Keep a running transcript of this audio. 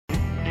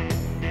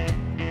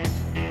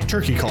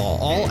Turkey Call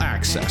All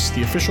Access,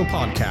 the official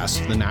podcast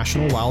of the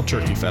National Wild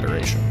Turkey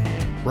Federation.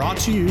 Brought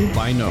to you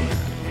by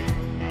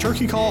Nomad.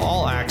 Turkey Call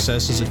All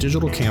Access is a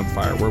digital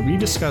campfire where we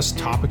discuss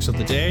topics of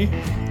the day,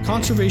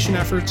 conservation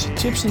efforts,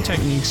 tips and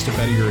techniques to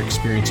better your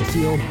experience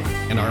afield,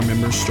 and our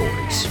members'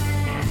 stories.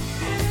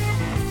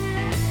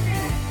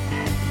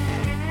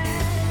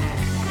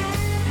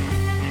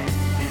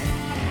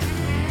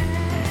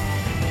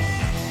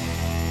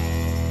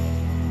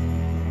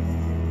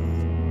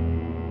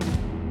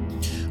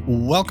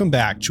 Welcome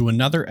back to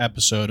another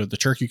episode of the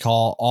Turkey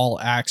Call All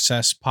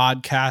Access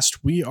podcast.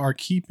 We are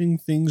keeping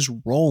things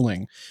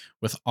rolling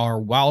with our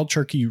wild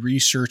turkey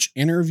research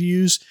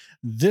interviews.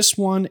 This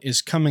one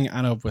is coming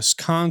out of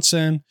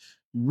Wisconsin.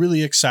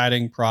 Really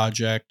exciting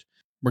project.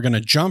 We're going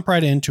to jump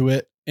right into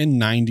it in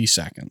 90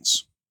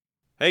 seconds.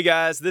 Hey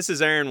guys, this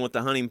is Aaron with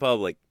the Hunting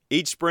Public.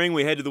 Each spring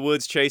we head to the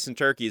woods chasing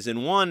turkeys,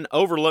 and one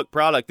overlooked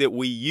product that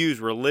we use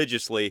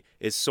religiously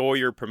is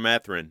Sawyer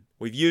permethrin.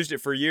 We've used it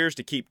for years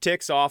to keep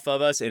ticks off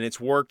of us, and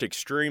it's worked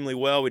extremely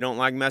well. We don't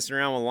like messing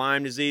around with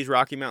Lyme disease,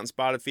 Rocky Mountain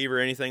spotted fever,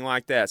 anything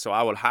like that. So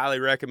I would highly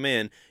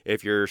recommend,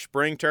 if you're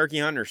spring turkey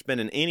hunting or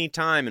spending any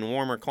time in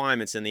warmer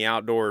climates in the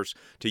outdoors,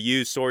 to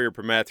use Sawyer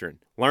permethrin.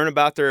 Learn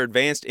about their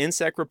advanced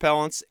insect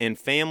repellents and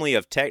family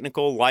of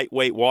technical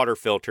lightweight water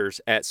filters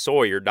at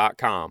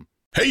Sawyer.com.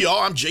 Hey y'all,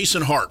 I'm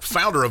Jason Hart,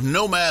 founder of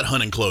Nomad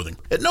Hunting Clothing.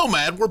 At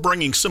Nomad, we're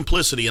bringing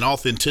simplicity and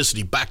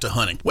authenticity back to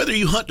hunting. Whether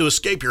you hunt to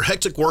escape your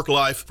hectic work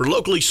life, for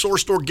locally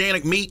sourced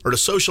organic meat, or to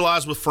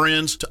socialize with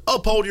friends, to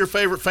uphold your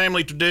favorite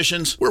family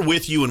traditions, we're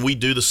with you and we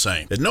do the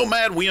same. At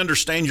Nomad, we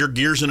understand your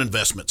gears and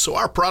investments, so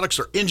our products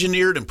are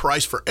engineered and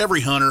priced for every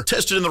hunter,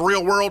 tested in the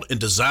real world, and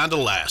designed to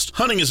last.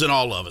 Hunting is in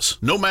all of us.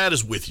 Nomad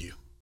is with you.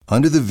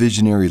 Under the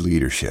visionary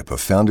leadership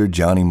of founder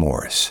Johnny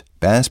Morris,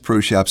 Bass Pro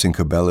Shops and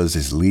Cabela's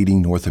is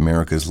leading North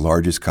America's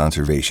largest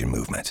conservation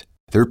movement.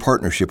 Their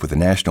partnership with the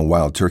National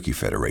Wild Turkey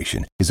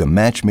Federation is a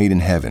match made in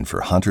heaven for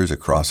hunters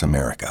across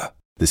America.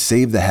 The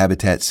Save the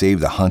Habitat,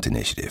 Save the Hunt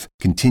initiative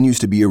continues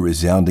to be a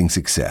resounding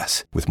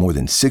success, with more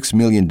than $6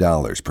 million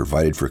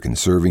provided for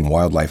conserving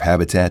wildlife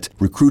habitat,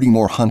 recruiting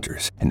more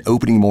hunters, and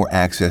opening more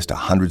access to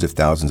hundreds of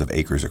thousands of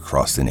acres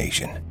across the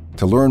nation.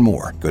 To learn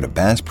more, go to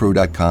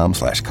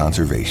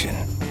basspro.com/conservation.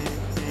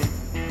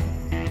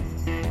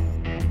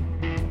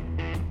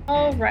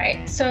 All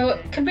right, so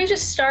could we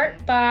just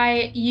start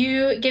by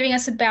you giving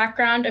us a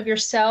background of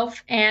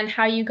yourself and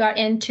how you got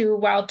into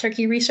wild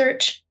turkey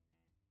research?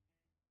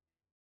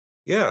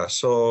 Yeah,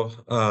 so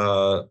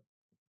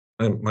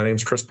my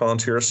name's Chris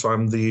Palantir, so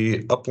I'm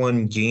the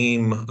upland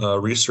game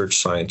research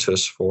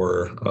scientist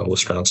for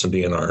Wisconsin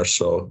DNR.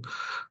 So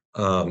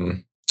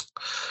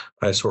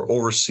I sort of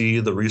oversee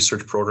the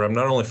research program,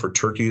 not only for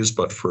turkeys,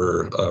 but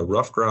for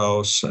ruffed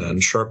grouse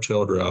and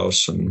sharp-tailed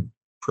grouse and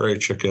prairie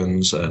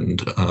chickens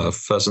and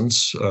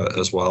pheasants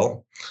as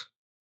well.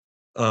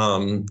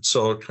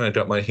 So kind of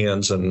got my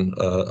hands in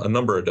a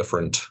number of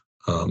different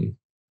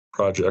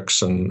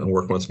projects and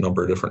working with a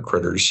number of different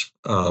critters.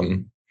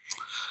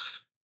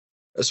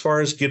 As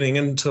far as getting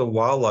into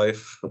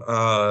wildlife,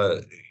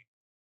 I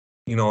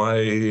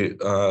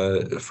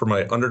for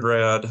my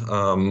undergrad,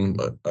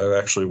 I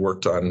actually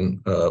worked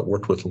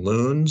with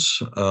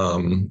loons,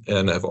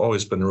 and have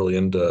always been really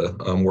into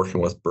working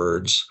with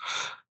birds.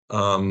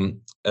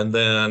 And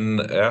then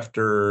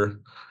after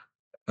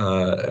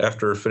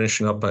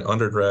finishing up my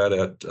undergrad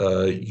at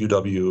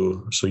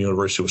UW, so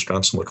University of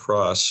Wisconsin-La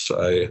Crosse,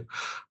 I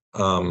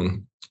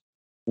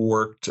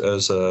worked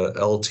as a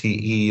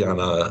LTE on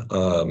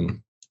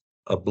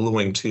a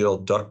blue-winged teal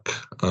duck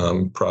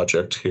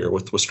project here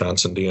with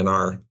Wisconsin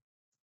DNR,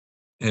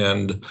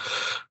 and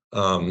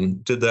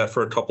did that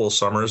for a couple of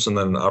summers, and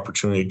then an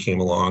opportunity came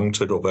along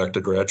to go back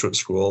to graduate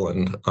school,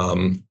 and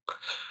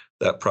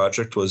that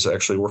project was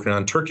actually working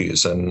on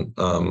turkeys and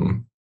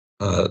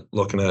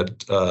looking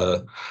at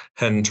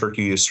hen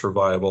turkey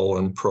survival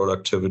and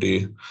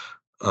productivity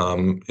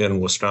in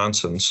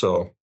Wisconsin.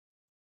 So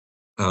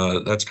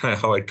that's kind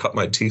of how I cut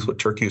my teeth with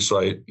turkeys. So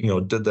I,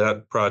 did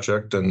that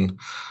project, and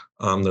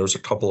there was a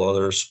couple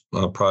others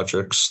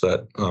projects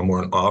that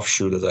were an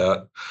offshoot of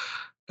that.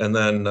 And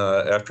then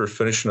after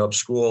finishing up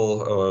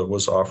school,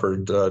 was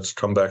offered to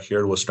come back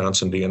here to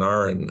Wisconsin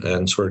DNR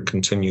and sort of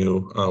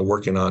continue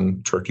working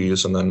on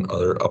turkeys and then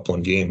other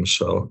upland game.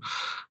 So,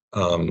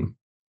 so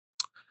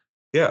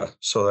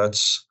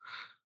that's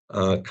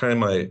kind of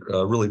my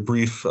really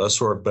brief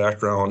sort of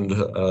background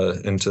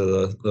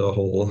into the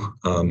whole,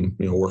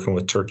 working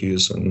with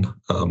turkeys. And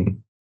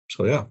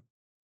so, yeah.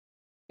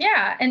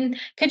 Yeah, and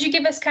could you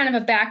give us kind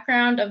of a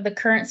background of the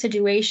current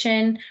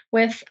situation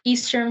with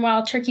eastern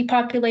wild turkey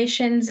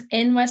populations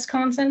in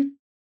Wisconsin?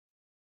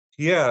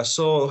 Yeah,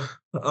 so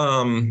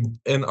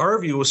in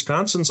our view,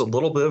 Wisconsin's a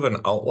little bit of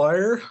an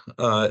outlier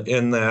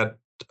in that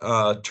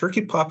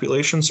turkey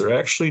populations are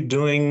actually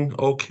doing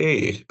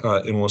okay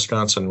in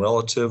Wisconsin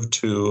relative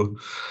to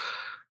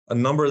a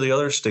number of the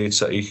other states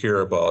that you hear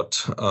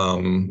about.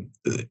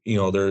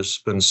 There's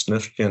been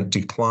significant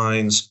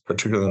declines,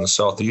 particularly in the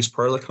southeast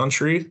part of the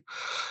country.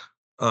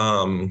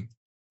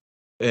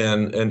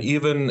 And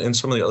even in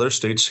some of the other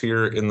states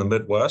here in the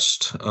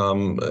Midwest,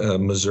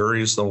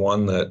 Missouri is the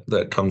one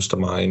that comes to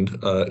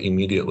mind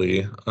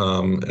immediately.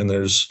 And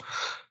there's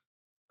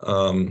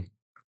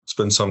it's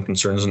been some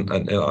concerns in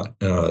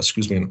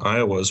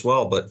Iowa as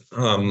well. But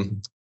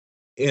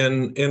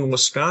in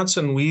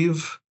Wisconsin,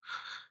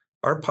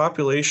 our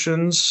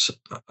populations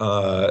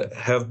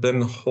have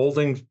been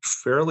holding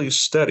fairly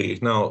steady.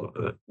 Now,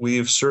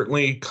 we've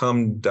certainly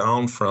come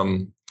down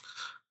from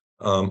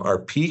our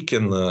peak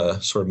in the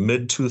sort of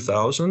mid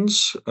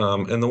 2000s,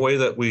 and the way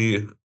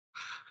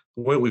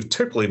we've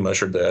typically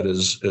measured that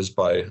is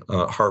by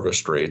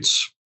harvest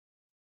rates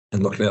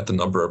and looking at the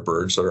number of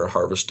birds that are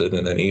harvested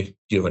in any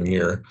given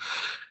year.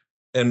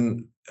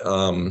 And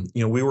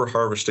we were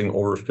harvesting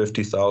over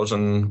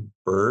 50,000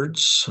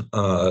 birds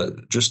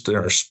just in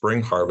our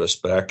spring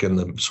harvest back in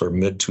the sort of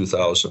mid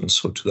 2000s,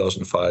 so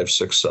 2005,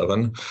 6,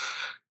 7.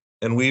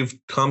 And we've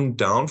come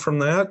down from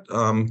that,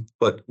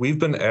 but we've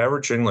been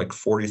averaging like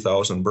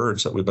 40,000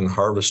 birds that we've been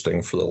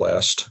harvesting for the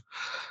last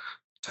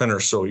 10 or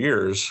so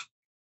years.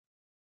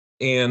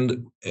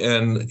 And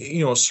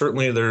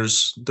certainly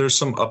there's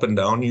some up and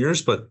down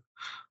years, but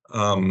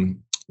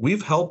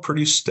we've held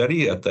pretty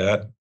steady at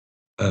that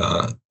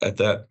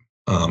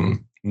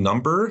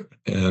number,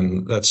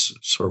 and that's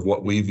sort of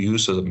what we've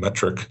used as a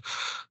metric.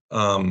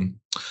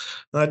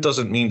 That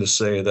doesn't mean to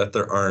say that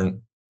there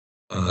aren't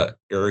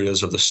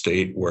areas of the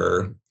state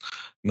where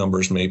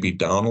numbers may be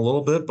down a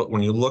little bit, but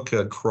when you look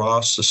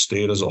across the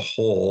state as a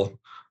whole,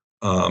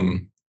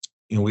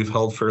 we've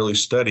held fairly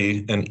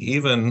steady. And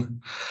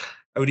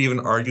I would even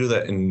argue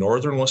that in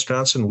northern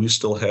Wisconsin, we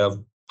still have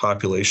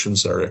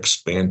populations that are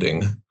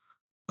expanding.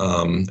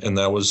 And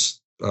that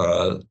was,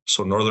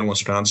 so northern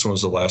Wisconsin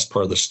was the last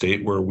part of the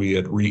state where we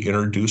had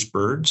reintroduced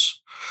birds.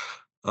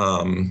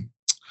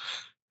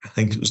 I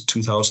think it was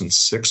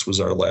 2006 was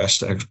our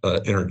last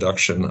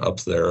introduction up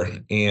there.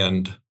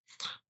 And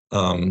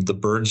the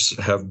birds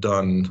have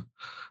done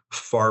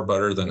far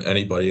better than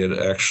anybody had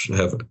actually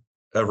have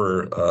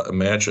ever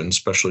imagined,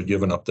 especially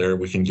given up there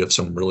we can get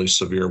some really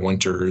severe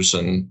winters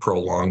and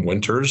prolonged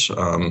winters.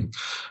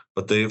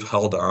 But they've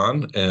held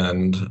on,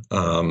 and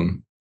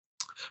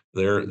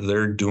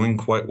they're doing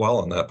quite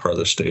well in that part of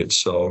the state.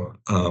 So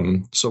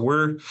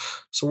we're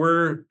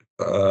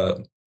a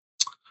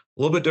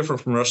little bit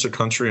different from the rest of the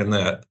country in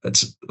that.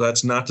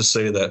 That's not to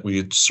say that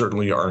we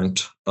certainly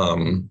aren't.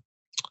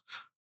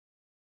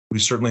 We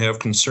certainly have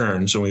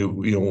concerns, and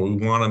we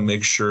want to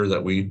make sure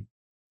that we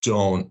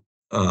don't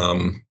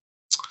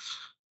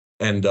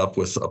end up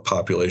with a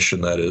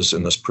population that is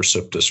in this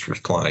precipitous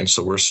decline.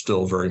 So we're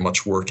still very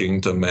much working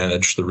to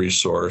manage the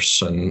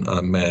resource and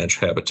manage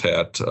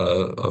habitat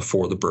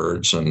for the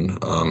birds,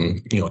 and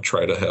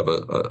try to have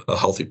a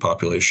healthy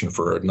population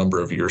for a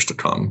number of years to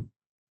come.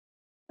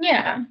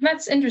 Yeah,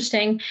 that's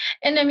interesting.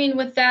 And I mean,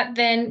 with that,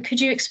 then,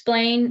 could you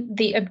explain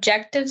the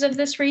objectives of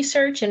this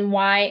research and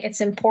why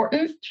it's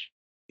important?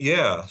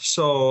 Yeah.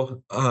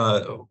 So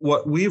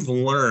what we've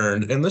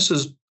learned, and this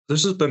has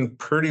been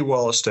pretty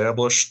well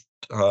established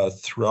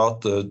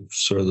throughout the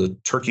sort of the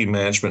turkey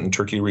management and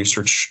turkey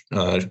research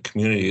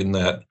community, in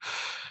that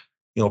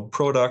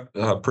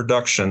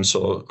production.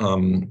 So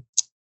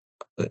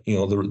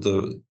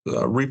the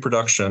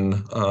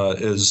reproduction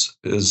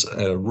is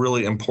a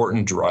really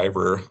important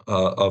driver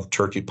of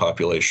turkey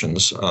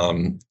populations,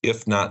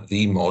 if not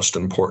the most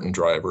important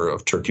driver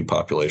of turkey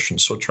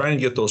populations. So trying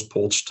to get those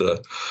poults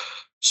to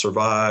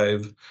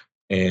survive,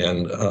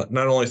 and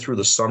not only through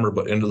the summer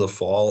but into the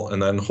fall,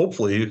 and then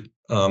hopefully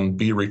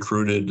be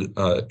recruited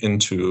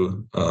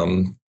into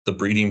the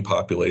breeding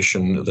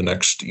population the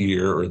next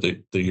year or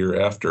the year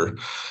after.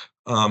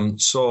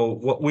 So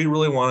what we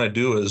really want to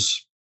do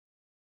is,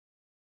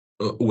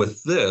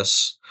 with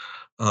this,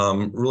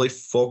 really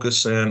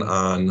focus in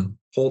on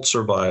poult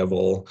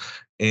survival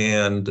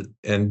and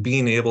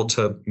being able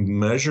to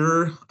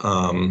measure,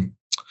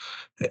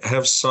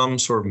 have some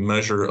sort of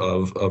measure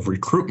of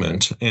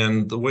recruitment.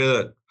 And the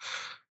way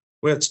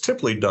it's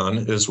typically done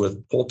is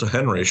with poult to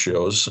hen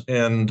ratios.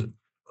 And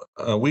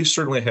we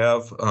certainly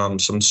have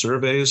some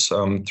surveys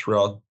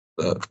throughout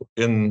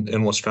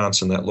in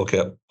Wisconsin that look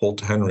at poult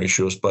to hen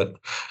ratios, but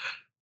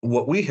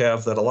what we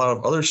have that a lot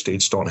of other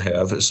states don't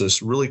have is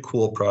this really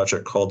cool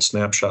project called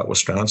Snapshot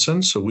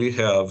Wisconsin. So we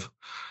have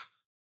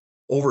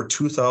over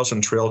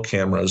 2,000 trail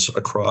cameras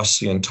across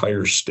the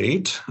entire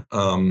state.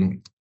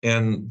 And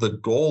the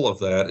goal of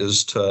that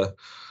is to,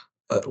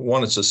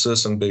 one, it's a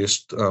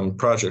citizen-based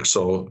project,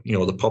 so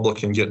the public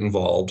can get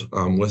involved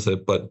with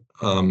it. But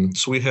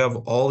so we have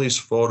all these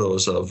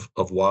photos of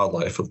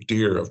wildlife, of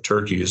deer, of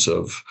turkeys,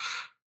 of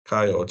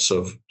coyotes,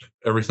 of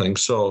everything.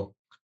 So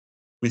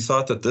we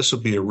thought that this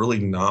would be a really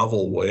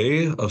novel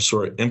way of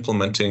sort of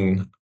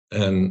implementing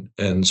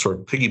and sort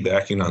of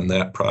piggybacking on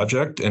that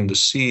project, and to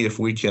see if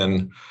we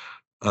can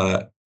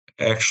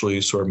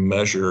actually sort of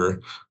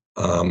measure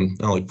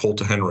not only poult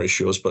to hen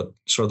ratios, but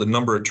sort of the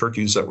number of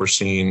turkeys that we're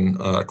seeing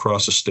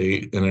across the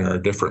state and in our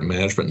different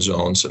management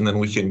zones. And then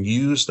we can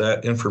use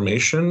that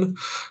information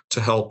to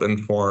help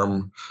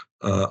inform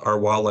our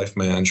wildlife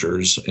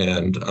managers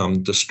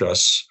and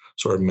discuss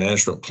sort of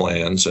management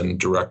plans and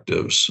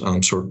directives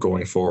sort of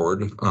going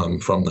forward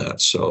from that.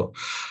 So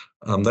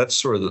that's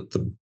sort of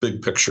the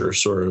big picture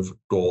sort of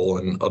goal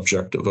and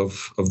objective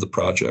of the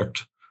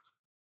project.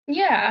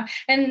 Yeah.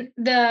 And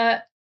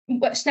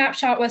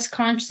Snapshot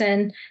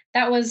Wisconsin,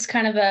 that was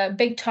kind of a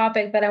big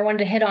topic that I wanted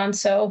to hit on.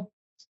 So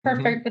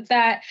perfect with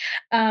that.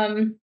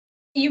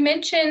 You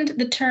mentioned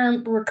the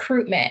term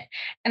recruitment,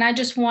 and I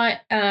just want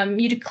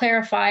you to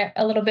clarify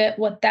a little bit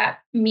what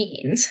that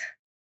means.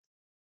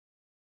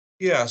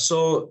 Yeah.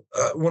 So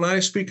when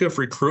I speak of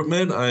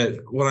recruitment,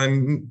 what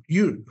I'm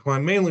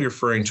mainly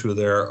referring to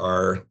there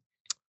are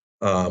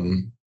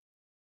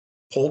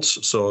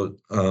poults. So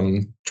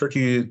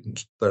turkey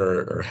that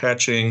are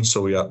hatching.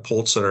 So we got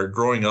poults that are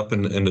growing up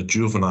into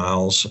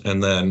juveniles,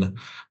 and then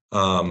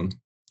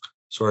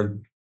sort of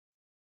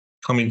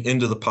coming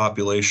into the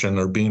population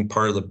or being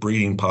part of the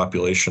breeding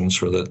populations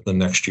for the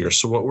next year.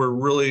 So what we're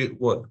really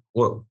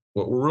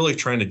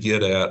trying to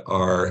get at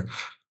are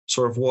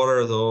sort of what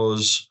are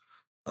those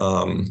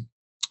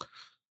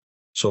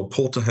so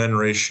poult to hen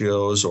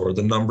ratios, or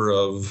the number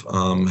of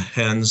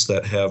hens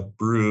that have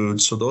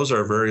brood. So those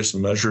are various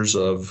measures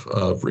of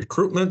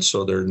recruitment.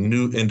 So they're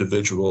new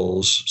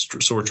individuals.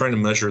 So we're trying to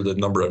measure the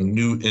number of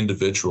new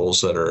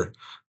individuals that are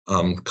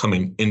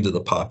coming into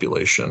the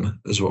population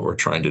is what we're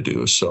trying to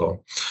do.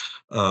 So,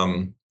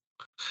 and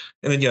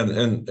again,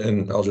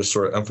 and I'll just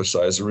sort of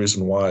emphasize the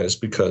reason why is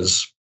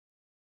because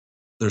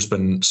there's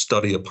been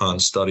study upon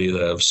study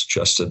that have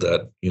suggested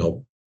that,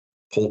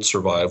 poult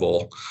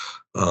survival.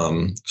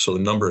 So the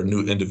number of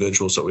new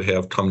individuals that we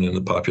have coming into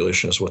the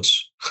population is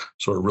what's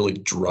sort of really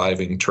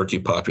driving turkey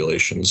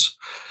populations.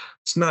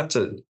 It's not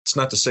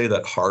to say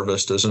that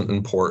harvest isn't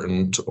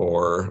important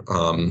or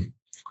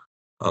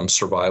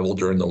survival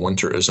during the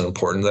winter isn't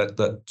important.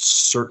 That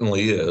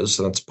certainly is.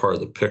 That's part of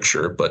the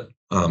picture. But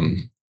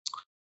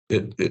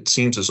it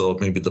seems as though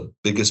maybe the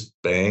biggest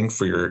bang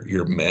for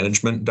your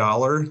management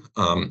dollar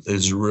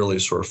is really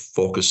sort of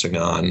focusing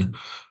on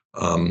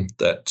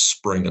that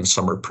spring and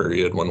summer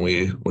period when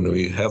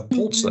we have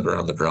poults that are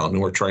on the ground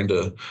and we're trying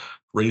to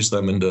raise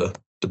them into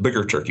the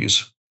bigger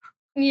turkeys.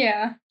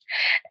 Yeah.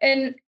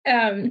 And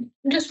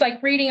just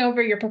like reading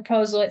over your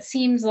proposal, it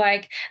seems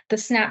like the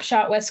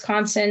Snapshot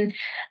Wisconsin,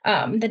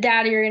 the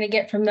data you're going to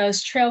get from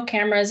those trail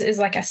cameras is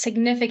like a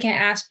significant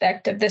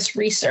aspect of this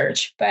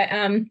research. But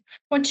I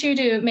want you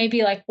to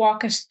maybe like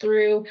walk us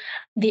through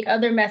the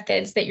other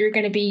methods that you're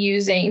going to be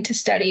using to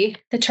study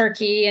the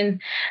turkey,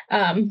 and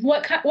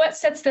what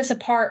sets this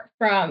apart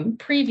from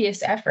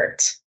previous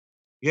efforts.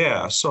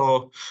 Yeah,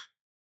 so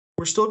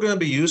we're still going to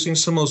be using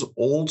some of those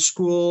old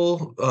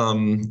school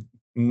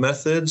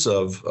methods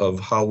of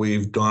how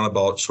we've gone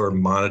about sort of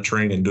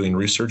monitoring and doing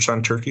research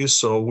on turkeys.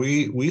 So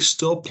we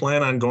still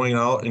plan on going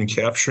out and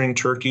capturing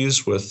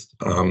turkeys with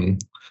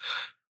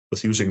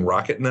using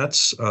rocket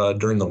nets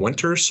during the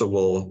winter. So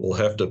we'll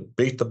have to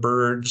bait the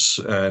birds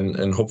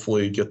and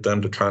hopefully get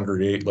them to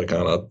congregate like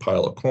on a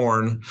pile of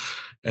corn,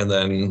 and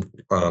then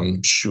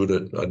shoot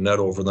a net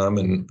over them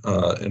and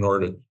in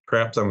order to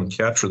trap them and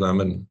capture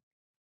them. And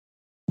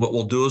what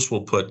we'll do is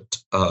we'll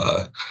put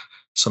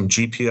some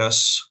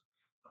GPS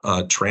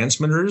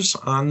transmitters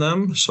on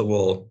them. So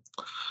we'll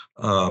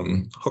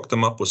hook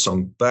them up with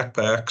some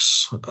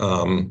backpacks,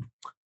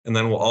 and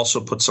then we'll also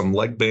put some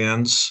leg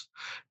bands,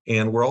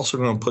 and we're also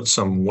going to put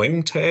some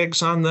wing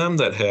tags on them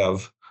that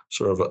have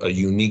sort of a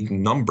unique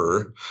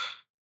number.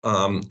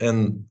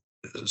 And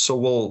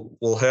so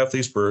we'll have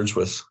these birds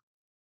with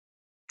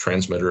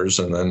transmitters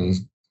and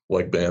then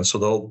leg bands.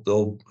 So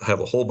they'll have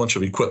a whole bunch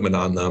of equipment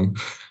on them.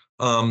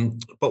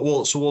 But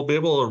we'll be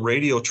able to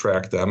radio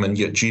track them and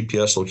get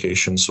GPS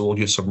locations. So we'll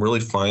get some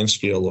really fine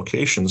scale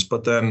locations.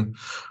 But then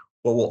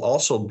what we'll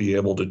also be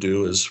able to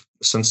do is,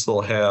 since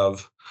they'll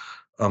have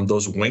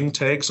those wing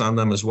tags on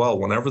them as well,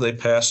 whenever they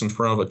pass in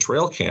front of a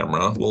trail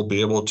camera, we'll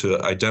be able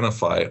to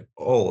identify,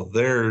 oh,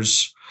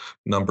 there's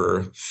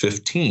number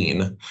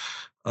 15,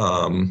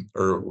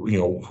 or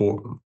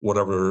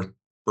whatever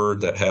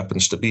bird that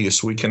happens to be.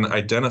 So we can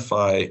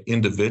identify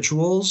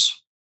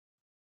individuals,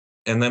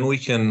 and then we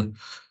can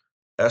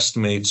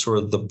estimate sort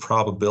of the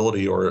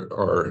probability or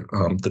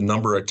the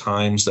number of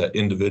times that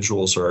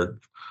individuals are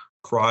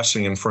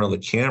crossing in front of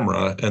the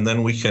camera, and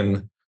then we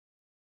can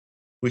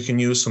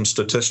use some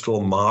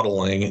statistical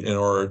modeling in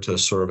order to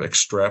sort of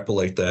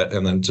extrapolate that,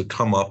 and then to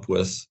come up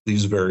with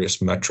these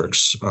various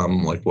metrics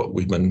like what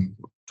we've been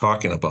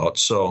talking about.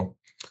 So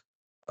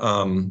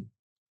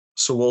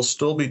we'll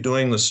still be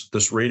doing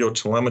this radio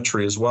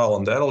telemetry as well,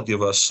 and that'll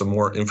give us some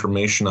more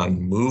information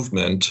on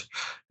movement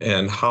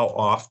and how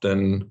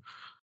often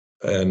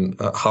and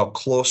how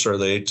close are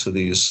they to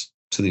these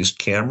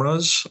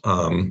cameras.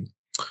 And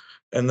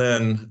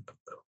then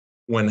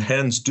when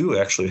hens do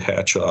actually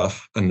hatch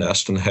off a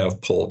nest and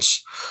have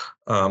poults,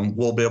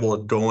 we'll be able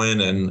to go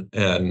in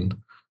and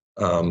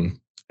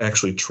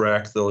actually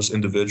track those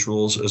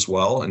individuals as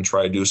well and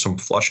try to do some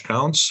flush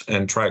counts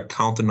and try to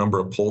count the number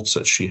of poults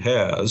that she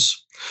has.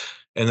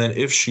 And then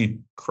if she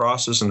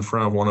crosses in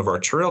front of one of our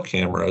trail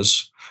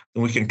cameras,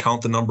 then we can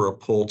count the number of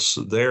poults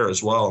there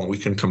as well. And we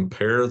can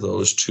compare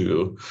those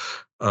two.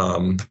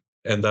 And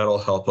that'll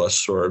help us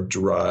sort of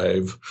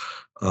derive,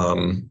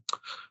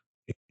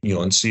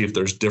 and see if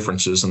there's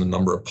differences in the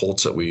number of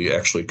poults that we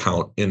actually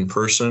count in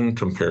person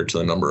compared to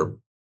the number of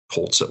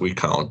poults that we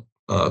count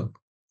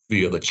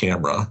via the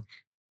camera.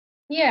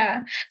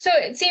 Yeah. So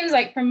it seems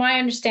like, from my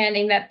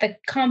understanding, that the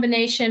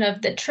combination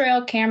of the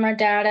trail camera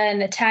data and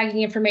the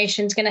tagging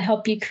information is going to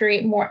help you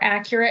create more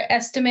accurate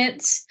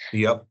estimates.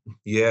 Yep.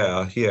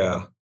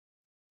 Yeah.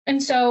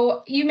 And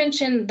so you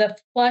mentioned the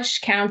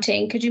flush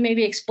counting. Could you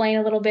maybe explain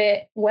a little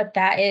bit what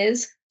that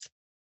is?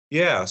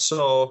 Yeah.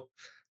 So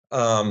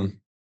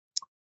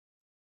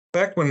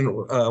back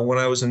when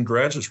I was in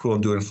graduate school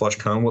and doing flush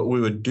count, what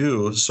we would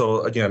do,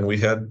 so again, we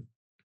had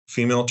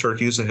female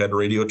turkeys that had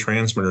radio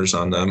transmitters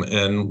on them,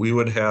 and we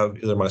would have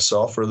either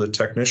myself or the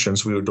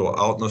technicians, we would go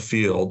out in the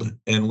field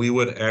and we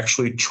would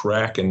actually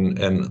track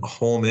and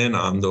home in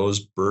on those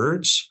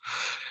birds.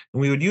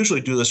 And we would usually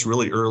do this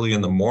really early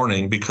in the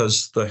morning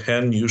because the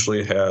hen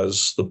usually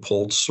has the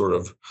poults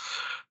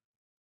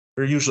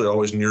they're usually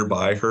always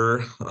nearby her,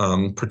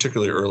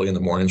 particularly early in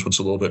the mornings when it's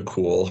a little bit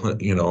cool,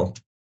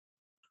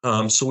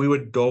 So we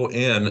would go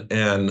in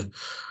and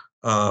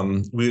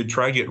we would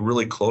try to get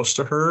really close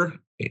to her.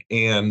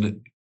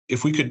 And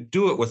if we could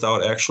do it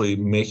without actually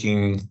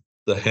making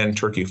the hen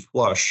turkey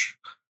flush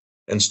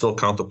and still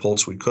count the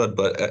poults, we could.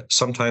 But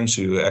sometimes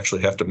you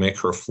actually have to make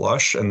her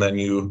flush. And then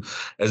you,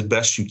 as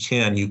best you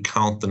can, you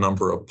count the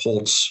number of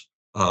poults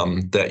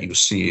that you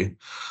see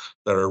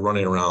that are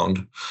running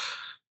around.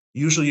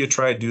 Usually you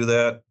try to do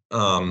that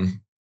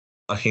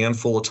a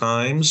handful of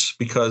times,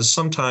 because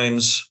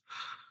sometimes,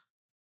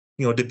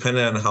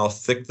 depending on how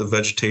thick the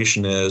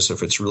vegetation is,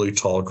 if it's really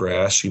tall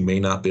grass, you may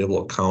not be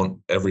able to count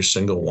every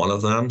single one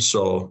of them.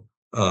 So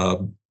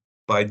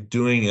by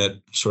doing it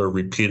sort of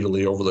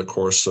repeatedly over the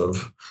course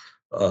of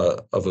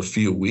a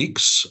few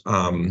weeks,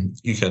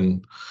 you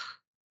can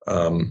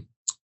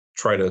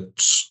try to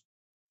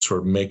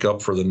sort of make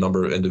up for the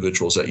number of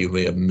individuals that you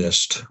may have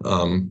missed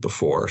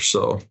before.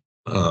 So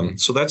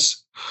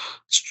that's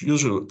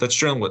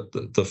generally what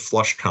the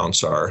flush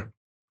counts are.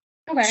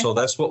 Okay. So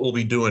that's what we'll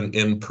be doing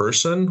in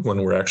person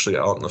when we're actually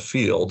out in the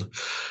field.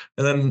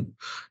 And then,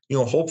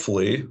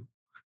 hopefully,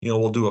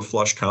 we'll do a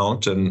flush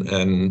count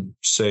and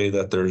say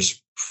that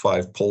there's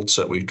 5 poults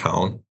that we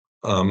count.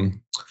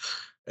 And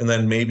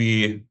then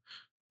maybe,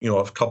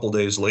 a couple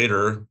days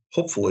later,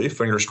 hopefully,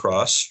 fingers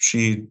crossed,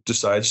 she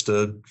decides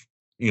to,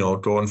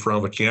 go in front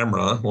of a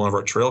camera, one of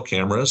our trail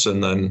cameras,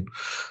 and then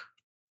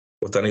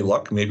with any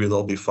luck, maybe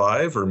there'll be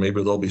 5 or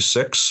maybe there'll be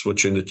 6,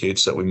 which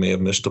indicates that we may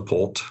have missed a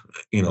poult.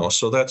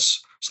 So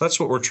that's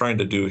what we're trying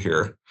to do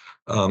here.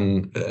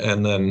 And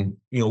then,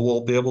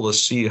 we'll be able to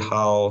see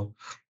how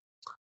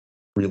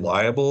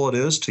reliable it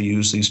is to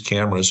use these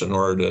cameras in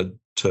order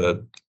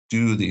to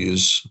do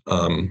these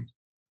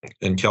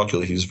and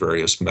calculate these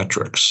various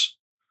metrics.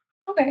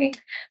 Okay.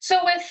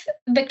 So with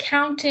the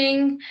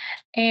counting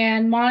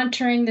and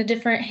monitoring the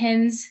different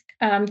hens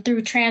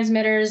through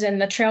transmitters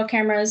and the trail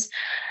cameras,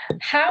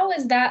 how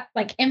is that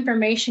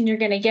information you're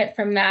going to get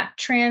from that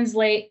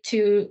translate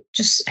to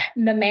just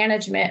the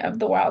management of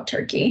the wild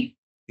turkey?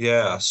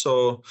 Yeah.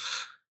 So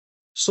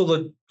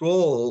the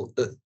goal,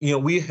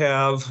 we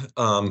have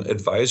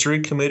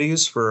advisory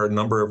committees for a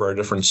number of our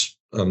different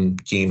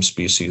game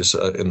species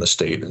in the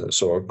state.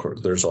 So of course,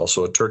 there's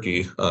also a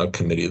turkey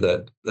committee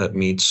that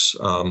meets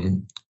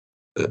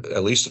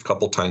at least a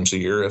couple times a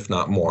year, if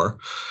not more.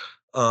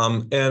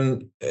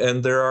 And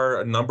there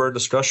are a number of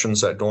discussions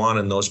that go on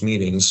in those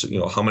meetings.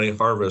 How many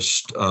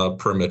harvest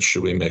permits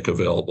should we make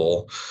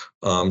available?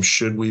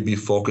 Should we be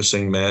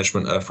focusing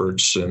management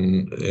efforts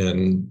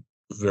in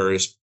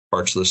various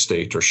parts of the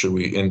state, or should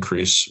we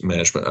increase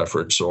management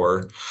efforts,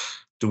 or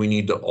do we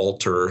need to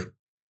alter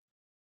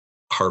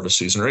harvest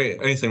season or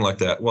anything like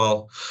that?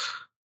 Well,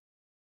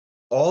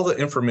 all the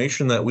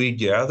information that we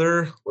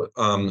gather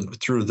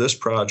through this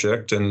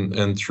project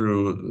and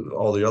through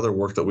all the other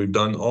work that we've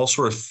done all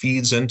sort of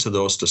feeds into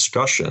those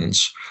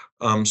discussions.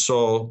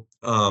 So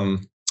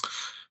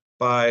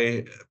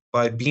by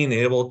being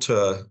able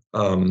to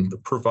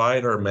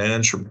provide our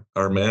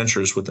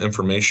managers with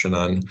information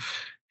on,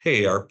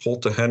 hey, our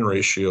poult to hen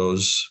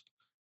ratios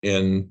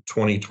in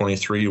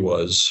 2023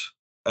 was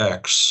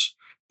X,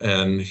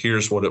 and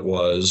here's what it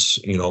was,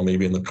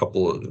 maybe in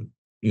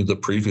the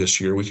previous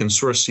year, we can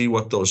sort of see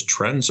what those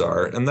trends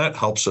are. And that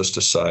helps us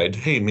decide,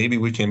 hey, maybe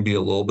we can be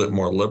a little bit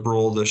more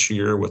liberal this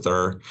year with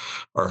our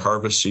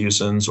harvest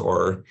seasons,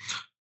 or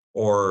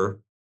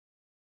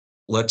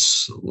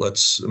let's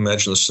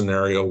imagine a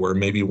scenario where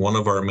maybe one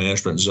of our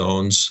management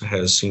zones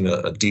has seen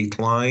a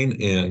decline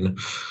in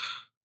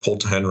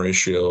poult to hen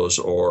ratios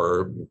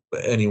or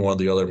any one of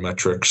the other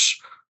metrics.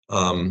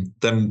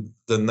 Then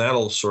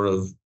that'll sort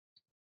of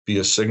be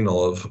a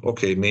signal of,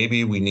 okay,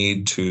 maybe we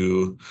need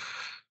to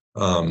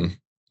put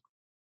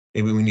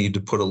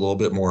a little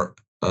bit more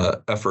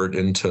effort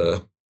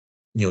into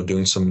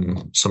doing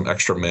some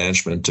extra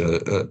management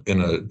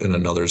in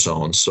another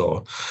zone.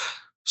 So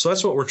So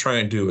that's what we're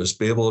trying to do, is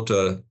be able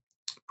to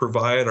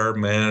provide our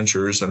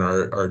managers and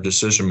our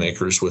decision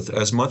makers with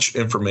as much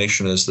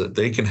information as that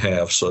they can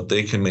have, so that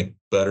they can make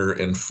better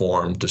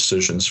informed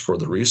decisions for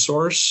the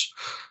resource,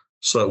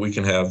 so that we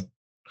can have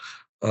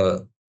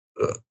a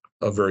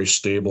very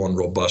stable and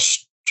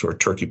robust sort of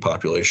turkey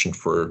population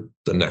for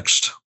the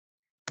next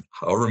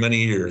however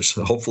many years,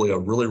 hopefully a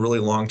really, really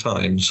long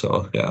time.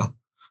 So, yeah.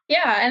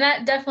 Yeah, and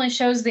that definitely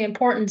shows the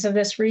importance of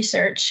this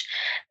research.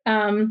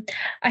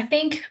 I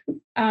think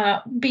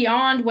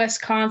beyond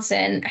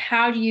Wisconsin,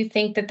 how do you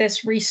think that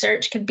this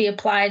research could be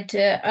applied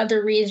to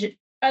other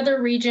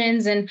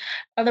regions and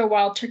other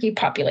wild turkey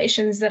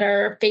populations that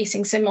are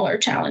facing similar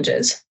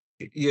challenges?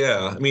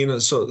 Yeah, I mean,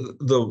 so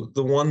the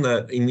one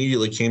that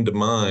immediately came to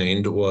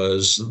mind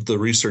was the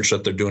research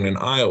that they're doing in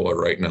Iowa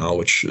right now,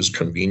 which is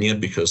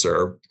convenient because there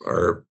are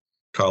our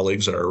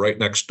colleagues that are right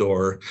next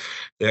door.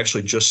 They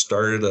actually just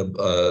started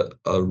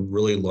a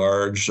really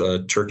large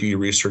turkey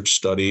research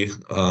study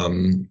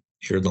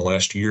here in the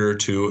last year or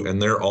two, and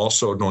they're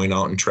also going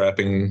out and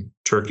trapping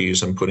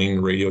turkeys and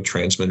putting radio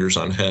transmitters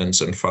on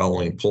hens and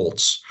following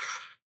poults.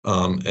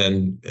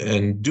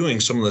 And doing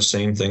some of the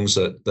same things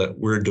that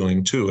we're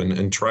doing too,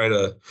 and try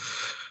to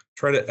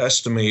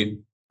estimate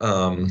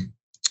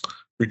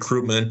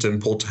recruitment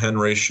and poult to hen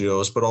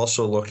ratios, but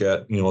also look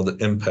at the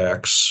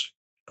impacts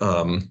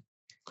on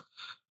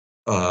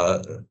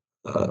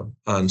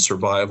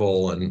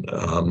survival, and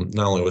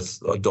not only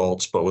with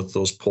adults but with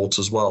those poults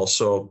as well.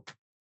 So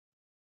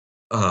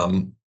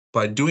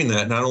by doing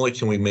that, not only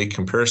can we make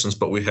comparisons,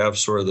 but we have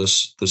sort of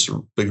this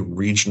big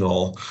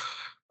regional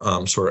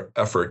sort of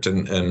effort,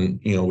 and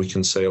we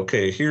can say,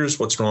 okay, here's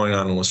what's going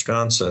on in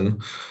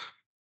Wisconsin,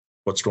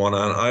 what's going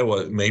on in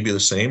Iowa. It may be the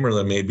same, or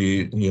they may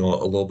be a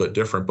little bit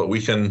different, but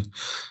we can,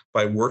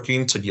 by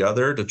working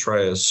together to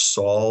try to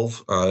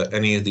solve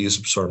any of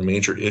these sort of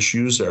major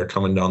issues that are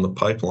coming down the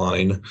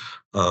pipeline,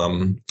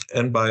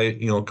 and by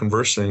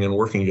conversing and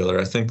working together,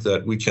 I think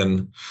that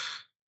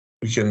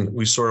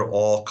we sort of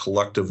all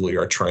collectively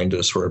are trying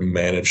to sort of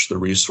manage the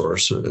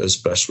resource as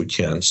best we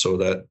can. So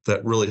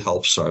that really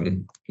helps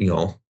on,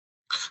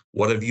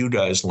 what have you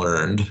guys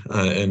learned?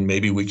 And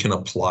maybe we can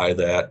apply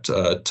that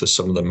to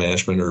some of the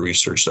management or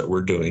research that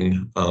we're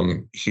doing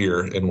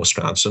here in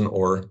Wisconsin,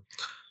 or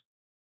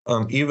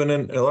even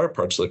in other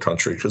parts of the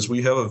country, because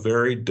we have a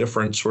very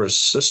different sort of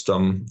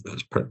system,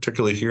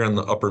 particularly here in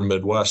the upper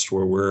Midwest,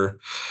 where we're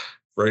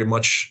very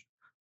much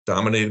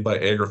dominated by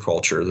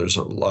agriculture. There's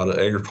a lot of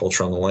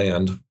agriculture on the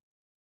land.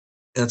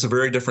 And it's a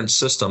very different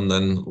system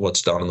than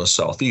what's down in the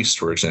Southeast,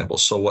 for example.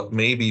 So what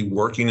may be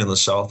working in the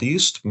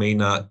Southeast may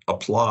not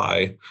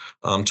apply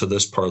to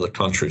this part of the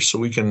country. So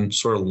we can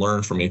sort of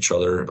learn from each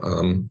other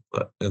in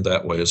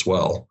that way as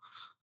well.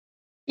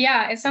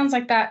 Yeah, it sounds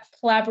like that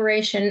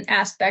collaboration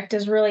aspect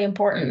is really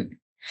important.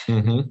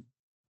 Mm-hmm.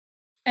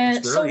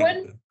 And so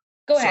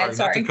go ahead.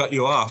 Sorry. Not to cut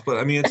you off, but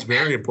I mean, it's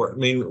very important.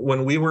 I mean,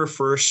 when we were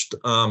first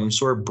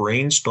sort of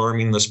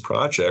brainstorming this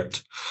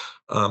project,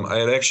 I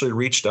had actually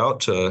reached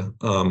out to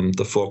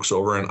the folks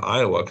over in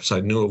Iowa, because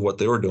I knew of what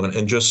they were doing,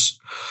 and just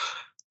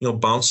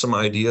bounced some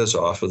ideas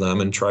off of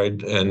them, and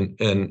tried and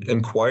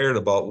inquired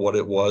about what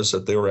it was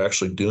that they were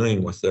actually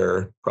doing with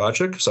their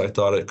project, because I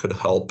thought it could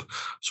help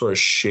sort of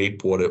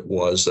shape what it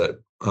was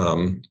that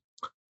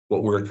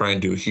what we're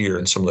trying to do here,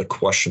 and some of the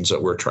questions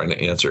that we're trying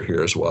to answer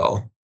here as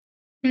well.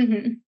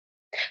 Mm-hmm.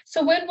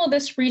 So when will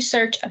this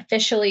research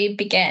officially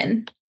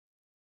begin?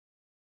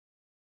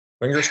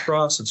 Fingers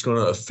crossed, it's going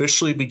to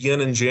officially begin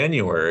in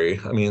January.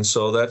 I mean,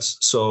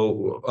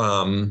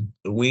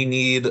 we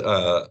need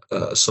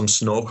some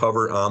snow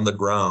cover on the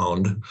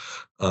ground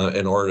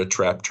in order to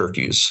trap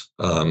turkeys.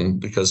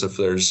 Because if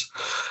there's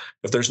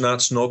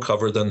not snow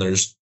cover, then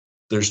there's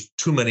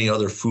too many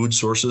other food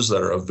sources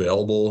that are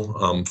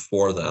available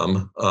for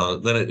them.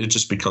 Then it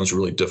just becomes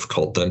really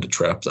difficult then to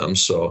trap them.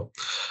 So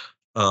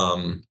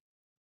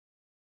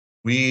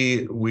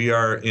we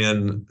are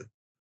in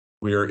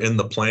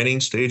the planning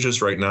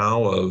stages right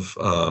now of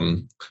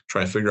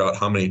trying to figure out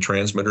how many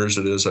transmitters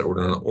it is that we're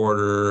going to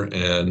order,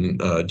 and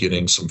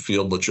getting some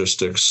field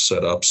logistics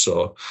set up.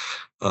 So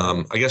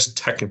I guess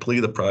technically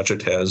the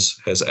project has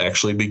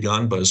actually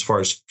begun, but as far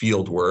as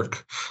field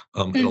work,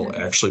 it'll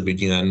actually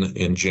begin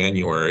in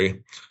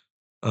January.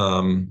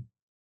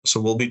 So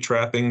we'll be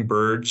trapping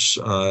birds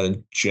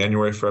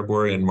January,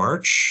 February, and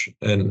March,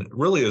 and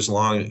really as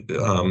long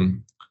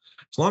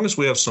as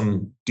we have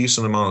some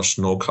decent amount of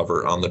snow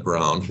cover on the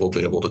ground, we'll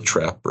be able to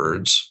trap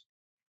birds.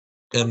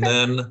 And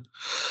then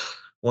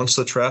once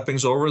the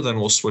trapping's over, then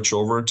we'll switch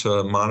over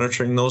to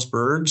monitoring those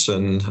birds,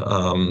 and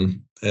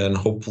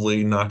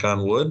hopefully, knock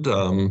on wood,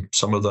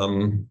 some of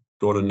them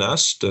go to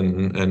nest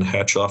and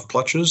hatch off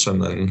clutches,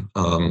 and then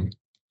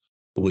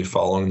we'll be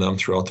following them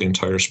throughout the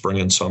entire spring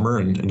and summer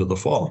and into the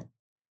fall.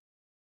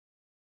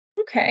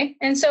 Okay.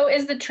 And so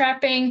is the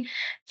trapping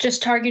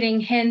just targeting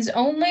hens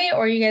only, or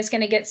are you guys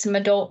going to get some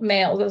adult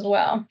males as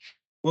well?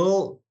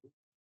 Well,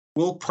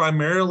 We'll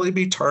primarily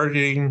be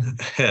targeting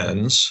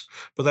hens,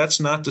 but that's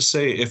not to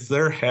say if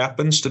there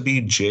happens to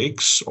be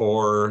jakes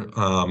or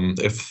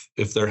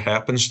if there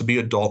happens to be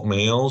adult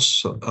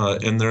males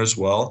in there as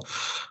well,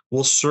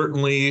 we'll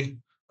certainly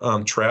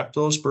trap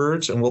those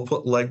birds and we'll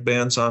put leg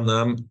bands on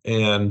them.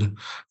 And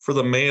for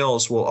the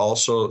males,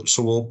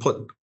 we'll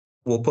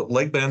put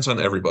leg bands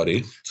on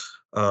everybody.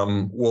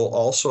 We'll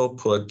also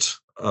put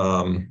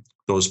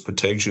those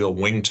patagial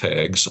wing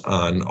tags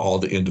on all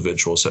the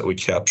individuals that we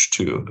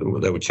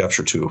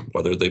capture too,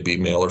 whether they be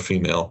male or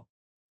female.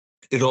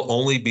 It'll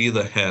only be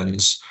the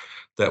hens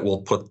that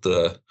will put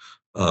the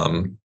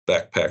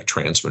backpack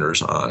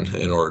transmitters on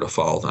in order to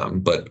follow them.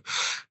 But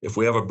if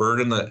we have a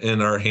bird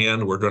in our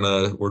hand, we're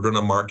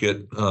gonna mark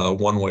it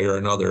one way or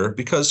another,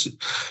 because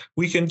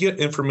we can get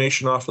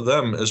information off of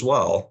them as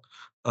well.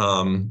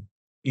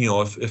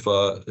 If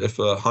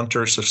a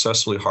hunter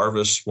successfully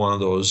harvests one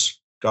of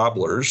those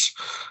gobblers,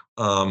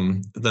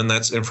 then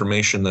that's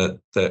information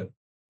that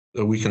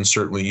we can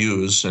certainly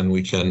use, and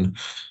we can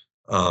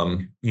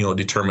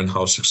determine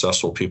how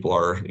successful people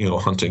are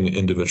hunting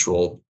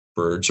individual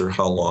birds, or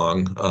how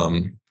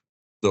long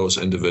those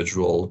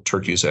individual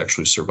turkeys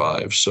actually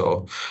survive.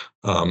 So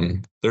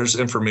there's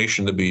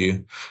information to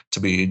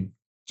be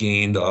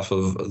gained off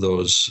of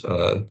those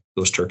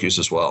turkeys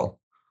as well.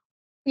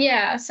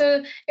 Yeah,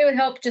 so it would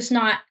help just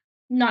not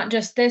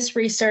just this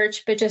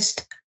research, but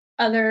just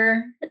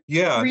other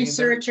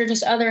research or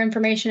just other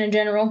information in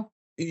general.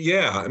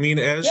 Yeah, I mean,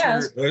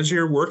 as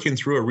you're working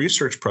through a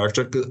research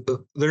project,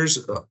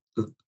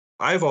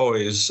 I've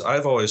always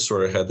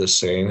sort of had this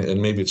saying,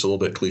 and maybe it's a little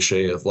bit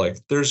cliche, of like,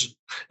 there's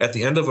at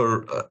the end of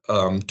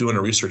doing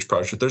a research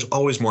project, there's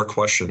always more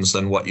questions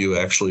than what you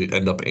actually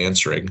end up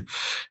answering,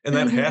 and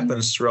that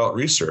happens throughout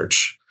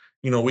research.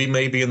 We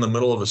may be in the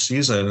middle of a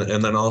season,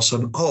 and then all of a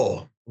sudden,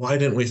 oh, why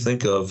didn't we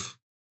think of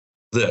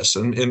this?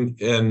 And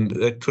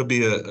it could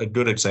be a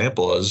good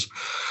example as,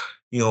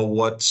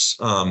 what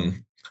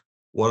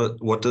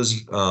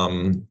does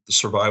the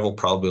survival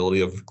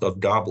probability of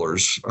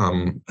gobblers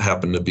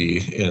happen to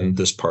be in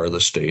this part of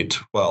the state?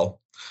 Well,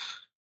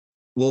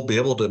 we'll be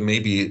able to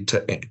maybe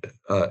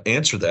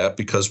answer that,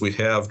 because we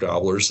have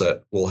gobblers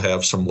that will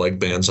have some leg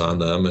bands on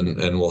them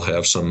and will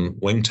have some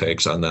wing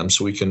tags on them,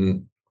 so we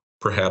can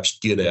perhaps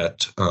get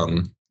at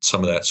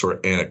some of that sort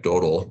of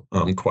anecdotal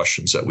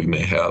questions that we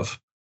may have.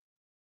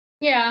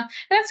 Yeah,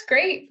 that's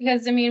great,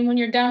 because I mean, when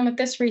you're done with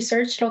this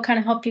research, it'll kind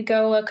of help you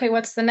go, okay,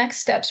 what's the next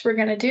steps we're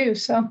going to do?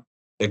 So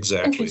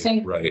exactly.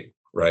 Interesting. Right.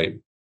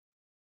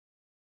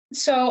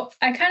 So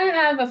I kind of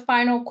have a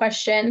final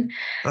question.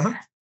 Uh-huh.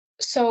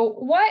 So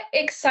what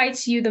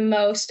excites you the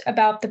most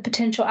about the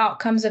potential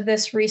outcomes of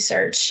this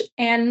research,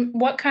 and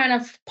what kind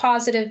of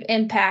positive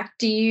impact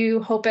do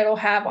you hope it'll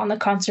have on the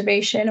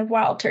conservation of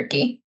wild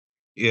turkey?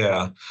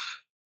 Yeah,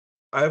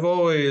 I've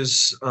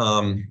always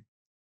having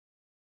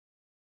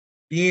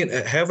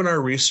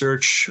our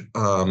research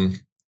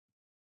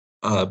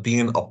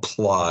being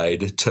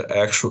applied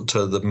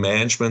to the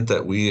management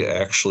that we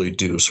actually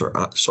do. So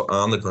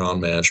on the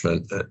ground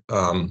management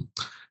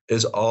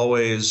is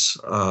always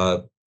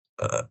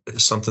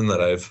something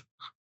that I've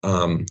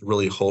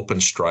really hope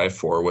and strive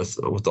for with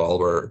all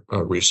of our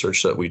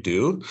research that we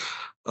do.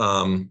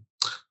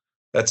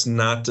 That's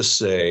not to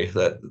say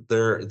that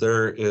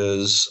there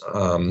is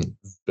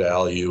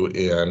value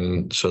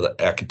in sort of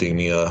the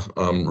academia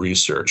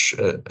research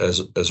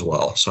as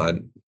well. So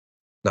I'm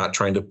not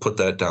trying to put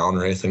that down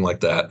or anything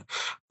like that.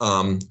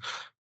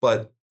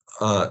 But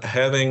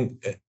having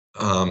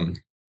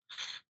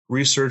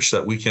research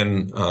that we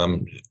can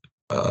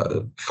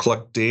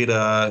collect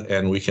data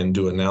and we can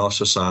do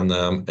analysis on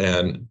them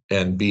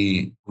and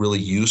be really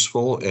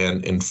useful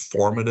and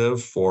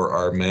informative for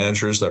our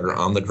managers that are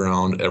on the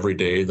ground every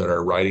day, that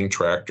are riding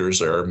tractors,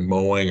 that are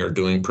mowing or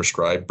doing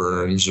prescribed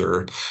burns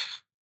or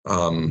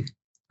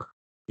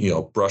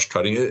brush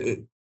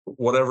cutting,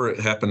 whatever it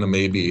happened to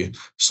may be,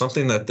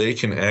 something that they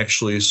can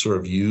actually sort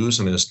of use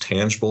and is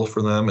tangible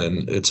for them,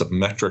 and it's a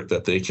metric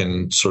that they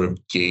can sort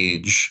of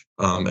gauge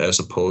as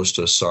opposed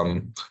to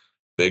some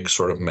big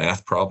sort of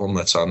math problem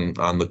that's on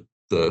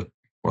the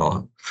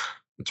well,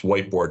 it's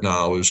whiteboard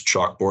now. It was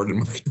chalkboard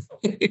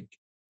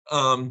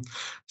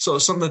so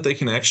something that they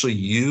can actually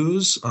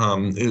use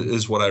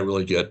is what I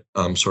really get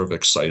sort of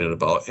excited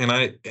about, and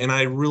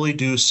I really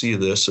do see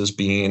this as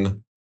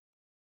being,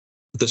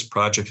 this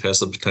project has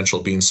the potential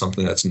of being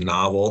something that's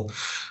novel.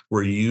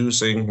 We're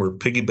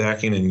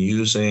piggybacking and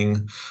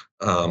using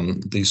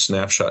these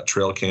snapshot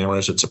trail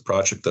cameras. It's a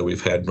project that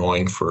we've had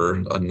going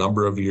for a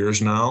number of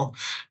years now.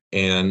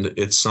 And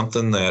it's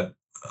something that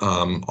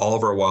all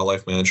of our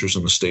wildlife managers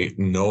in the state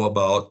know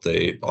about.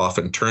 They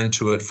often turn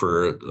to it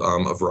for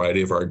a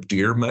variety of our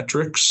deer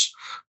metrics,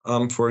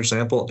 for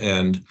example.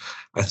 And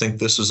I think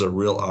this is a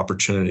real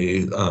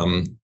opportunity.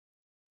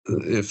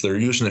 If they're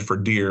using it for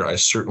deer, I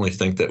certainly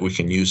think that we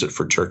can use it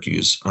for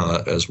turkeys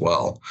as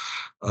well.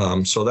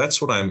 So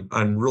that's what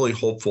I'm really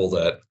hopeful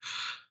that,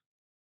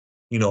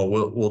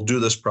 we'll do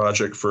this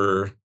project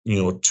for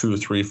 2,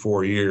 3,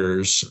 4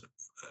 years.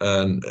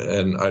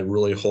 And I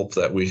really hope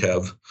that we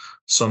have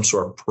some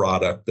sort of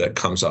product that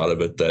comes out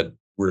of it that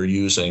we're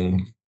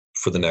using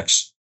for the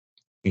next,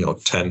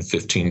 10,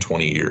 15,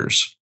 20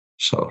 years.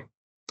 So,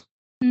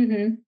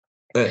 and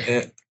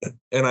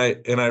I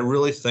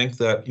really think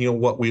that,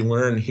 what we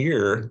learn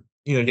here,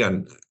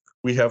 again,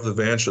 we have the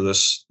advantage of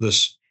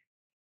this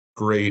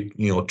great,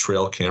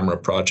 trail camera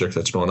project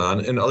that's going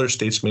on, and other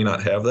states may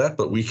not have that,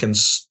 but we're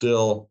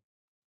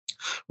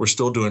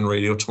still doing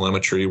radio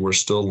telemetry. We're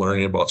still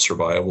learning about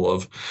survival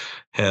of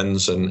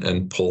hens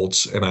and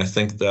poults. And I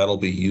think that'll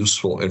be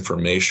useful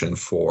information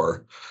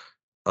for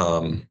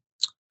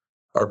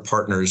our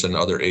partners and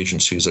other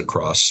agencies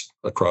across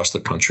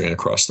the country and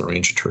across the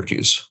range of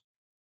turkeys.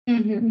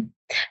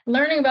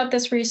 Learning about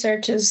this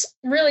research is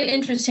really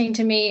interesting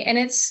to me, and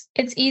it's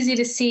easy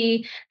to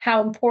see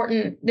how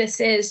important this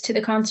is to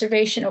the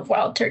conservation of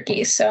wild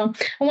turkeys. So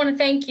I want to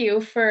thank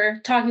you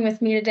for talking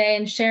with me today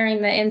and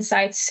sharing the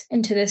insights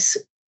into this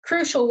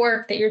crucial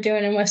work that you're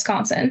doing in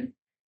Wisconsin.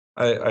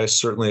 I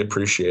certainly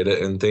appreciate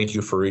it, and thank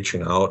you for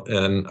reaching out.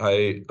 And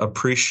I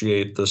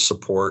appreciate the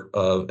support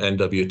of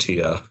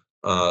NWTF.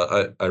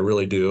 I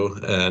really do,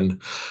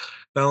 and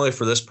not only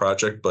for this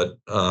project, but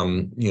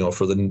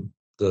for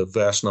the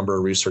vast number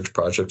of research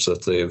projects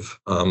that they've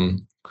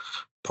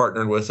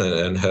partnered with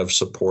and have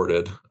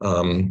supported.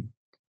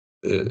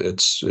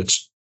 It's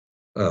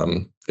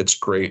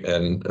great,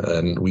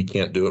 and we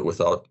can't do it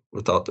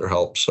without their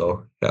help.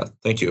 So yeah,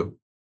 thank you.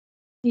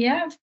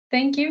 Yeah,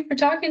 thank you for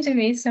talking to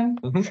me. So.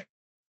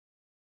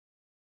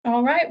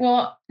 All right.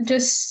 Well,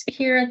 just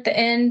here at the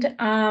end,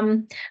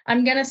 I'm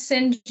going to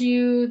send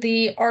you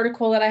the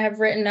article that I have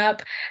written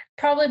up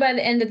probably by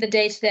the end of the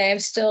day today. I'm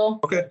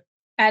still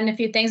adding a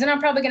few things, and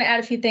I'm probably going to add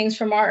a few things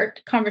from our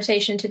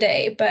conversation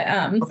today, but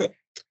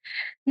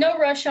no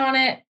rush on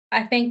it.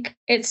 I think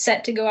it's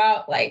set to go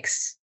out like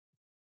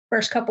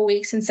first couple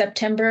weeks in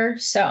September.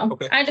 So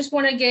I just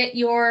want to get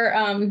your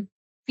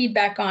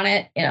feedback on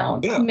it,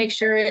 make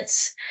sure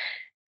it's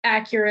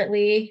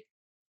accurately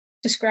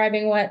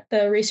describing what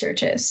the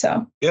research is.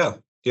 So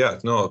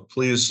no,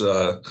 please,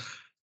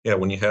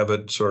 when you have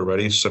it sort of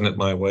ready, send it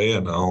my way,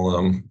 and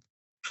I'll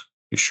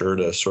be sure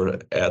to sort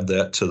of add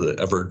that to the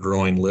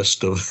ever-growing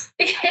list of.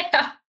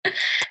 Yeah,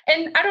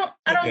 and I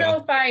don't know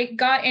if I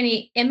got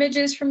any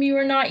images from you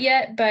or not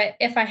yet, but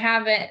if I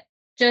haven't,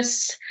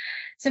 just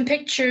some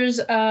pictures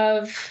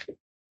of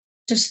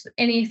just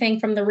anything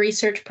from the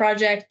research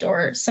project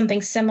or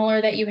something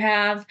similar that you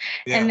have,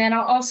 and then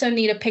I'll also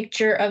need a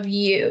picture of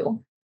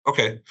you.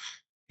 Okay.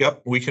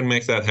 Yep, we can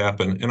make that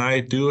happen. And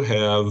I do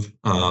have,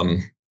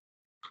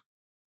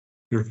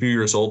 you're a few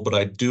years old, but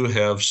I do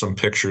have some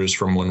pictures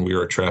from when we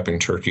were trapping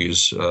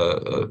turkeys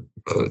a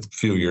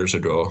few years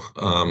ago.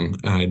 And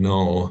I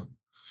know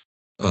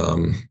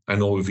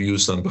we've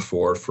used them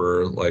before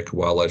for like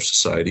Wildlife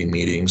Society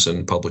meetings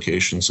and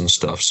publications and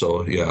stuff.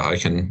 So yeah, I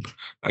can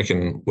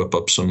whip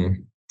up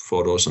some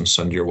photos and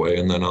send your way,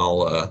 and then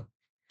I'll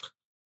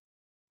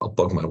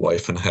bug my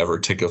wife and have her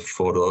take a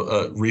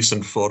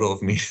recent photo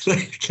of me that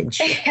I can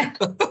share.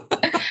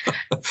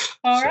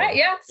 All right.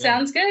 Yeah.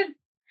 Sounds good.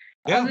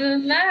 Yeah. Other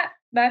than that,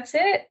 that's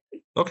it.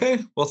 Okay.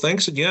 Well,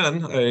 thanks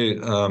again.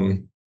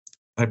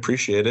 I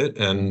appreciate it.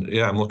 And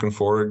yeah, I'm looking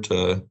forward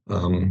to,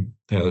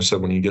 as I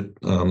said, when you get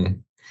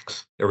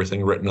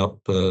everything written up,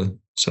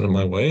 send it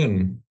my way,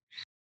 and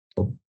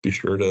I'll be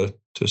sure to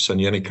send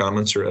you any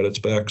comments or edits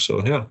back.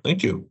 So yeah,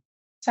 thank you.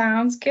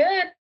 Sounds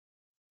good.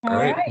 All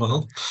right.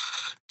 Well,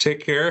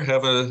 take care.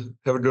 Have a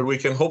good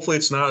weekend. Hopefully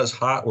it's not as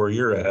hot where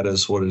you're at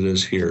as what it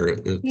is here.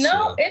 It's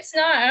not.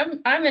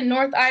 I'm in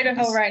North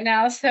Idaho right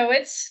now, so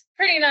it's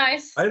pretty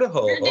nice.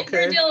 Idaho.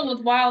 Okay. We're dealing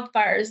with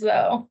wildfires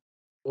though.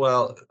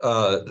 Well,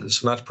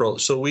 it's not pro.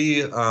 So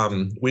we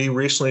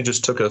recently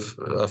just took a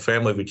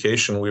family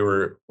vacation. We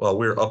were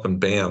up in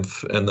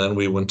Banff, and then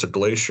we went to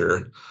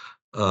Glacier.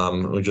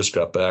 We just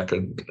got back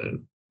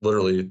and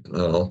literally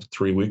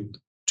 3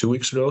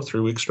 weeks ago.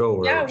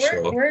 Yeah,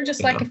 we're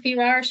just like a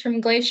few hours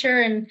from Glacier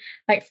and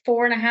like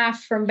 4.5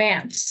 from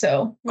Banff.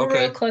 So we're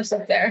real close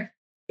up there.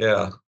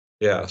 Yeah.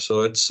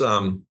 So it's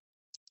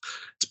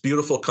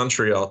beautiful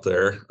country out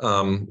there.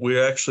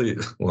 We actually,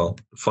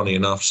 funny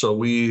enough, so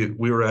we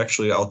were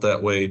actually out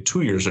that way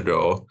 2 years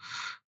ago.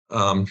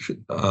 We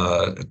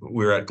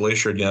were at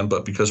Glacier again,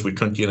 but because we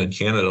couldn't get in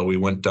Canada, we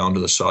went down to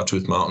the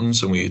Sawtooth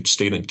Mountains and we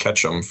stayed in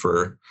Ketchum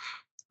for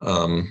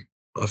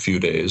a few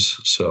days.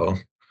 So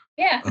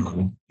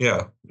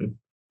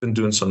been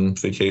doing some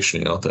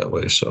vacationing out that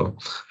way. So,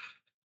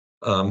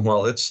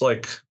 it's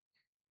like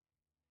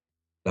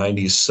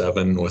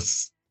 97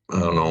 with,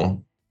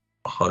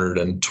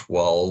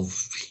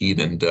 112 heat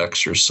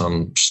index or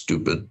some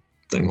stupid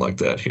thing like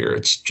that here.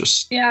 It's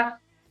just. Yeah.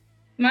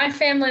 My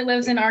family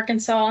lives in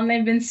Arkansas, and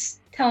they've been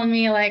telling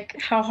me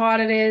like how hot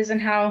it is and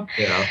how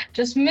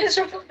just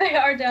miserable they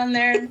are down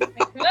there.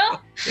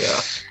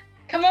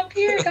 Come up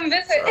here, come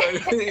visit.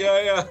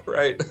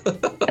 Right.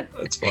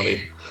 That's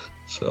funny.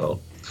 So,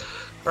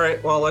 all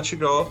right. Well, I'll let you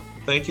go.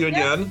 Thank you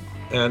again.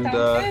 And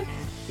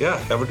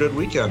have a good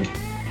weekend.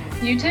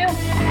 You too.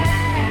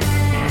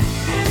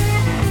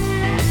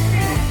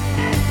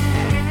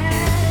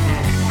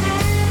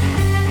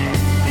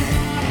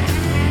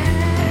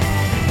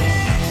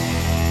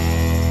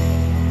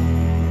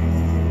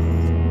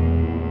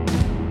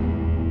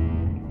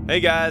 Hey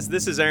guys,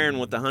 this is Aaron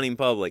with the Hunting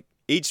Public.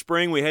 Each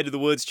spring we head to the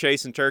woods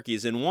chasing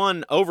turkeys, and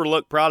one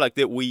overlooked product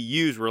that we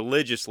use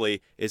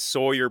religiously is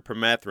Sawyer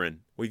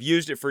permethrin. We've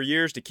used it for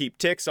years to keep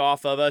ticks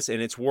off of us,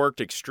 and it's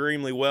worked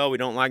extremely well. We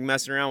don't like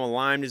messing around with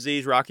Lyme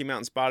disease, Rocky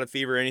Mountain spotted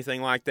fever,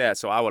 anything like that.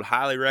 So I would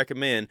highly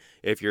recommend,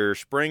 if you're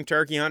spring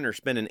turkey hunting or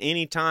spending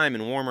any time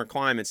in warmer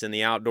climates in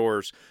the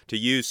outdoors, to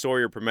use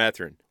Sawyer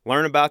permethrin.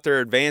 Learn about their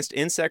advanced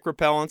insect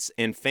repellents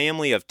and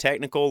family of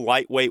technical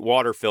lightweight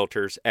water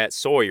filters at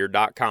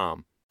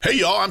Sawyer.com. Hey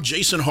y'all, I'm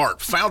Jason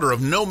Hart, founder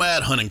of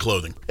Nomad Hunting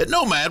Clothing. At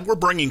Nomad, we're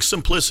bringing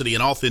simplicity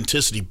and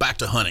authenticity back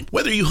to hunting.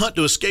 Whether you hunt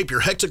to escape your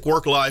hectic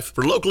work life,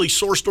 for locally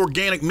sourced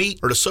organic meat,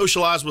 or to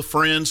socialize with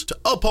friends, to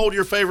uphold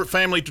your favorite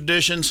family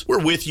traditions,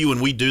 we're with you and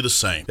we do the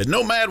same. At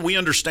Nomad, we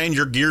understand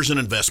your gears and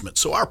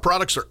investments, so our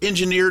products are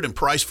engineered and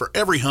priced for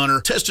every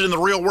hunter, tested in the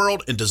real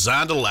world, and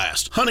designed to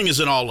last. Hunting is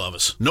in all of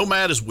us.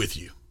 Nomad is with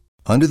you.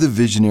 Under the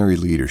visionary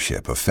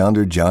leadership of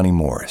founder Johnny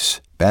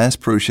Morris, Bass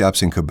Pro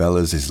Shops and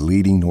Cabela's is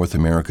leading North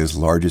America's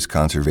largest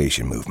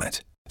conservation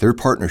movement. Their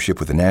partnership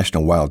with the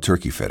National Wild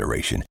Turkey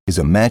Federation is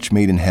a match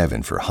made in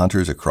heaven for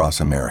hunters across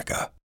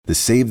America. The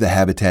Save the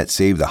Habitat,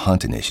 Save the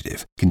Hunt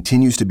initiative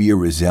continues to be a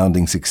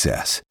resounding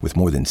success, with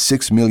more than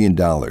 $6 million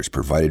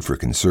provided for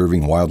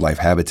conserving wildlife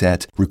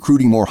habitat,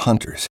 recruiting more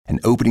hunters, and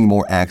opening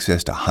more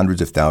access to hundreds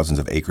of thousands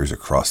of acres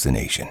across the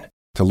nation.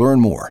 To learn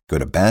more, go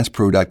to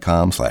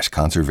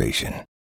BassPro.com/conservation.